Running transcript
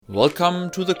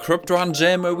Welcome to the Crypto Hunt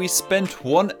Jam, where we spend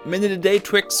 1 minute a day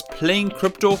to explain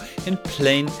crypto in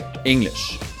plain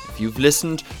English. If you've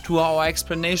listened to our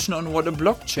explanation on what a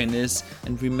blockchain is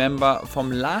and remember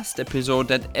from last episode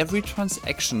that every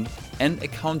transaction and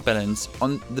account balance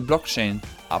on the blockchain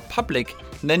are public,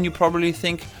 then you probably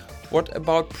think, what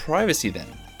about privacy then?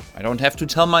 I don't have to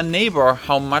tell my neighbor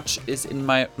how much is in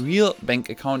my real bank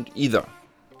account either.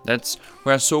 That's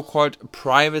where so-called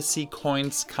privacy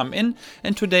coins come in,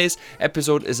 and today's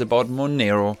episode is about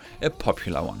Monero, a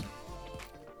popular one.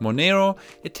 Monero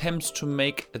attempts to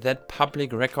make that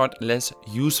public record less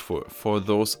useful for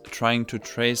those trying to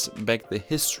trace back the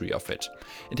history of it.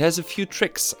 It has a few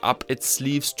tricks up its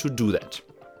sleeves to do that.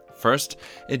 First,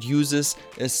 it uses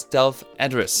a stealth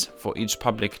address for each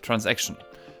public transaction.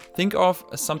 Think of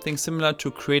something similar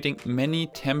to creating many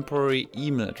temporary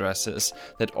email addresses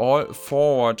that all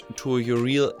forward to your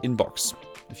real inbox.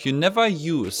 If you never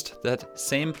used that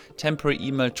same temporary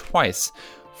email twice,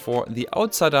 for the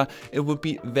outsider, it would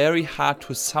be very hard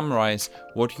to summarize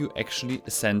what you actually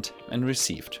sent and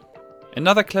received.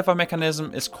 Another clever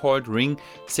mechanism is called ring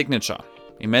signature.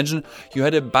 Imagine you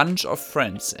had a bunch of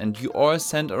friends and you all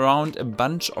sent around a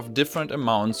bunch of different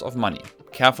amounts of money,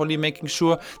 carefully making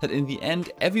sure that in the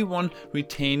end everyone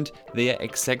retained their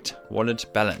exact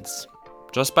wallet balance.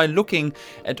 Just by looking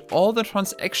at all the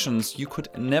transactions, you could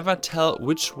never tell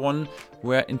which ones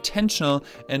were intentional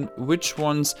and which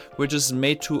ones were just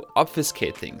made to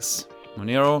obfuscate things.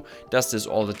 Monero does this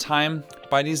all the time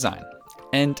by design.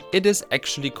 And it is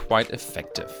actually quite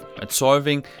effective at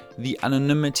solving the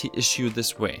anonymity issue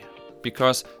this way.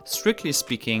 Because strictly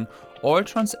speaking, all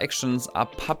transactions are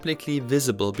publicly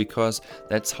visible because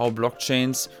that's how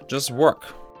blockchains just work.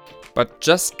 But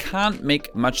just can't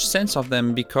make much sense of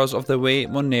them because of the way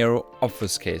Monero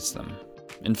obfuscates them.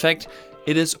 In fact,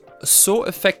 it is so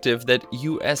effective that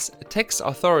US tax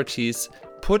authorities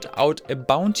put out a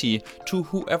bounty to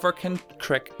whoever can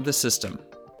crack the system.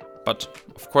 But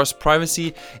of course,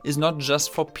 privacy is not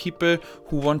just for people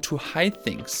who want to hide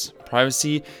things.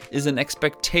 Privacy is an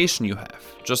expectation you have,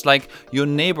 just like your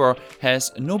neighbor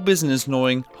has no business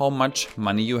knowing how much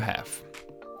money you have.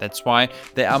 That's why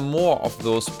there are more of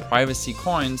those privacy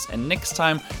coins, and next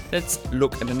time let's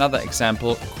look at another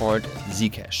example called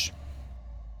Zcash.